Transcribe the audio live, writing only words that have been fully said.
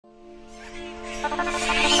Get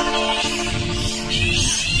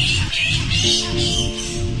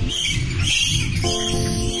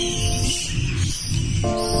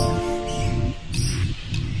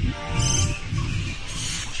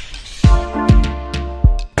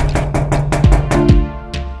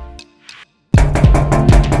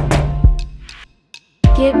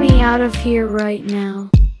me out of here right now.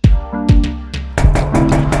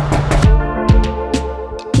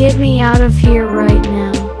 Get me out of here right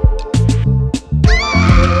now.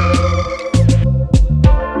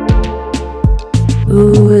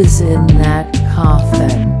 Who is in that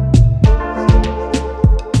coffin?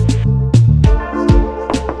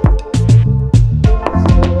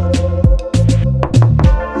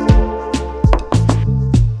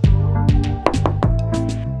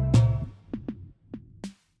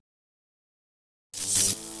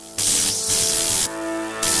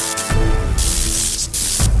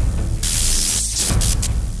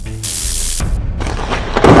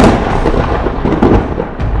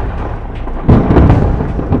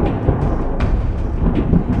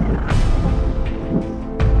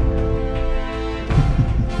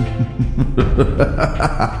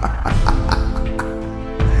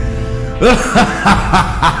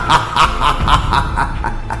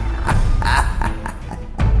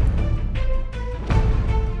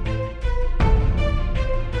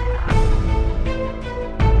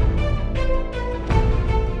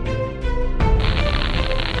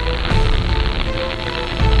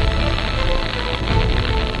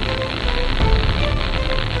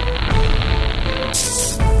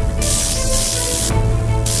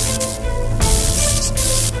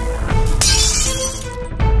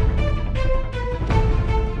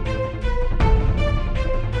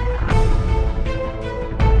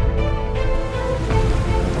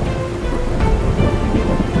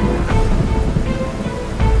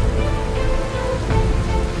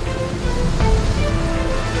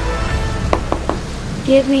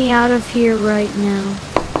 Get me out of here right now.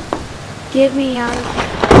 Get me out of here.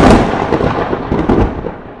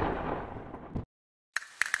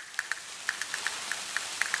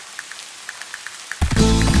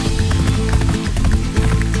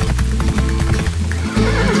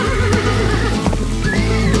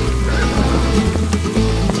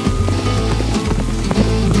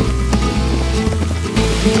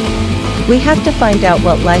 We have to find out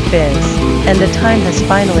what life is, and the time has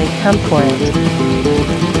finally come for it.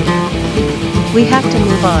 We have to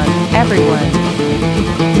move on, everyone.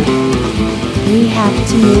 We have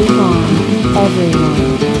to move on,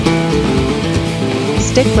 everyone.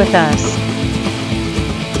 Stick with us.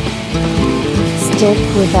 Stick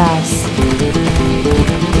with us.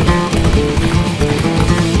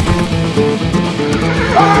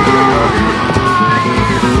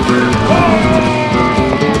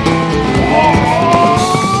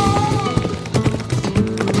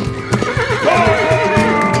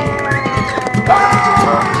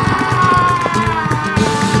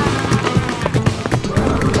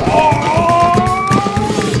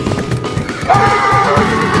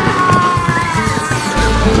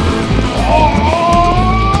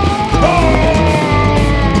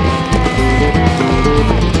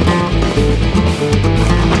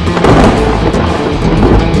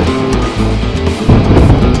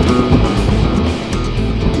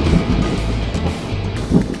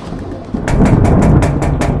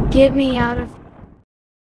 Get me out of.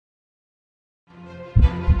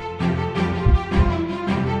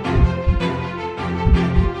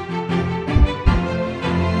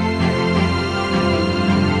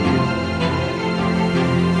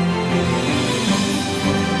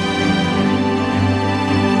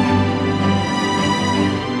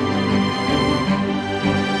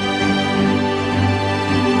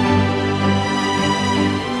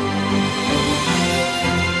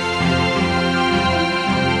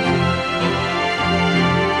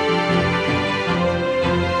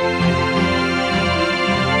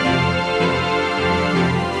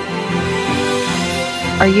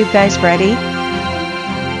 Are you guys ready?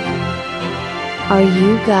 Are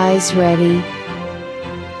you guys ready?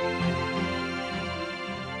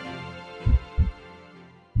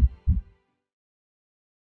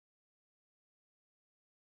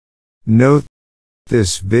 Note: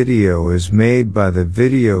 this video is made by the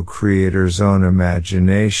video creator's own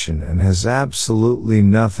imagination and has absolutely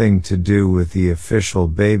nothing to do with the official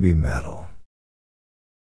BABYMETAL.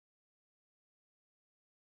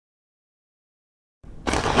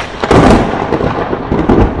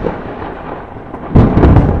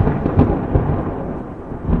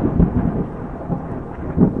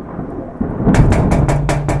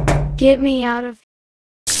 Get me out of.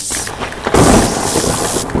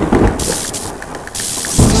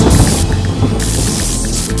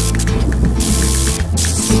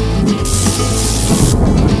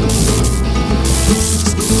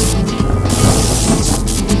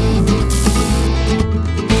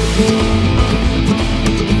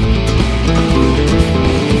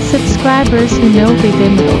 Subscribers who know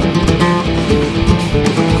BABYMETAL.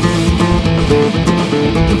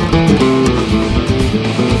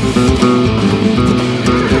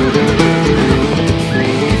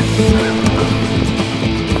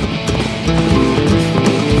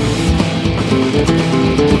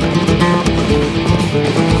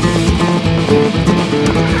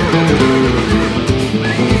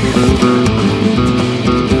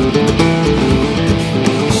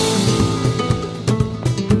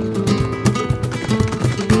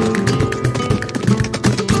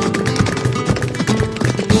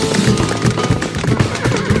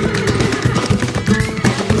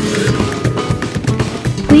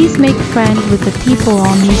 Please make friend with the people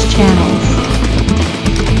on these channels.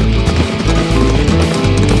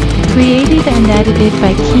 Created and edited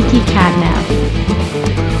by Kiki Catnap.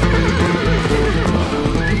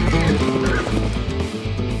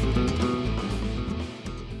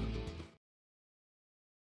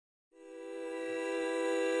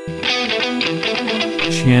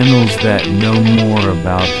 Channels that know more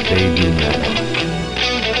about BABYMETAL.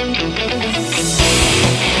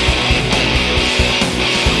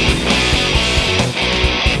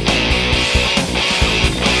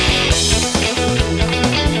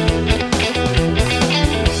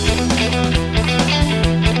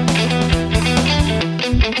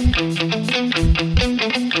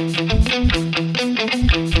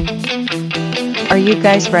 Are you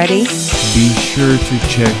guys ready? Be sure to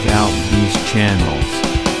check out these channels.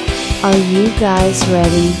 Are you guys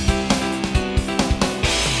ready?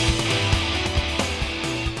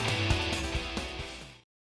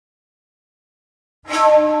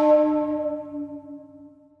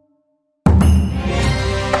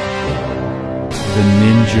 The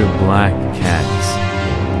Ninja Black Cats.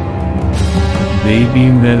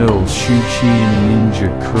 BABYMETAL Shuchi and Ninja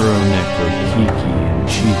Kuroneko Kiki and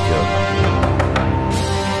Chico.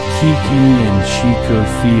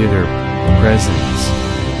 KikiandChico'sTheater presents.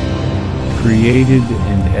 Created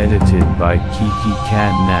and edited by Kiki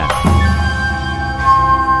Catnap.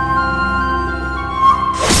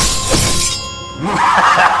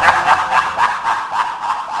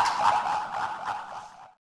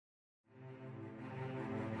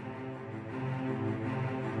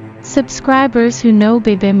 Subscribers who know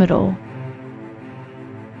BABYMETAL.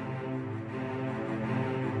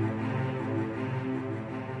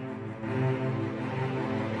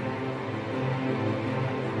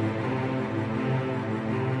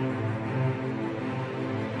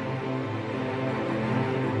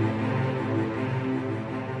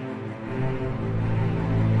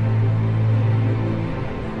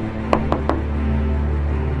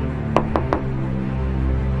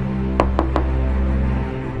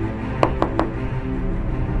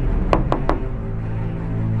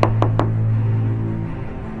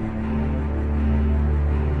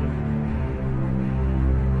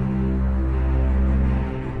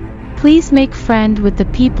 Please make friend with the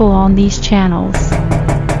people on these channels.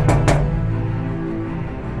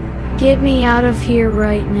 Get me out of here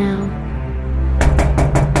right now.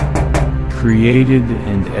 Created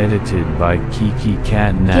and edited by Kiki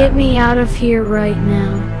Catnap. Get me out of here right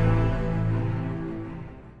now.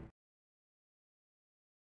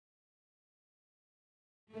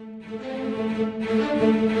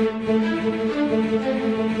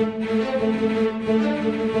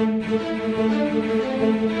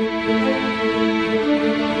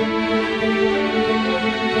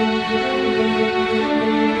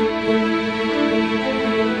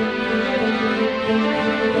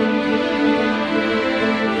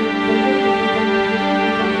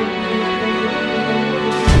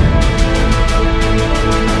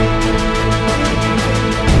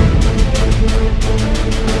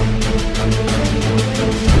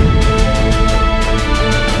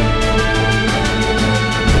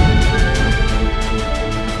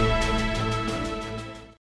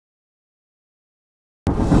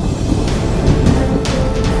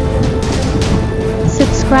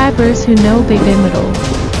 Subscribers who know BABYMETAL.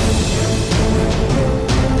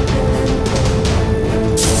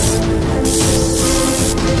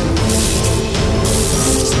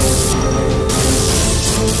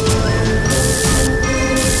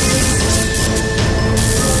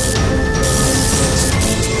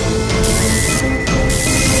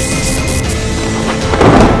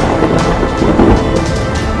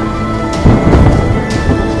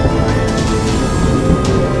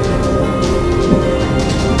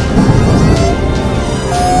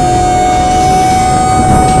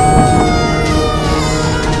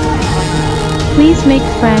 Please make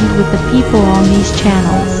friend with the people on these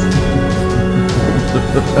channels.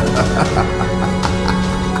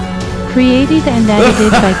 Created and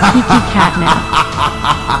edited by Kiki Catnap.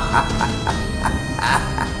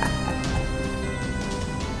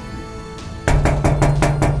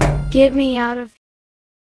 Get me out of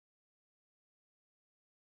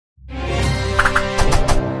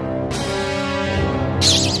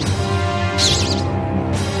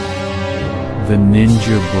The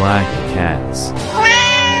Ninja Black Cats.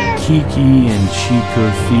 Kiki and Chico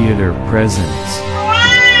Theater presents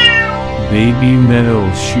BABYMETAL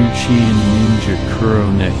Shuchi and Ninja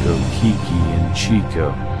Kuroneko Kiki and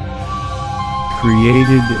Chico.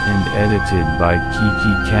 Created and edited by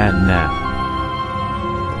Kiki Catnap.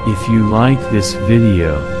 If you like this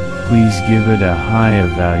video, please give it a high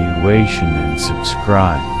evaluation and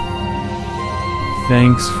subscribe.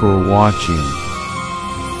 Thanks for watching.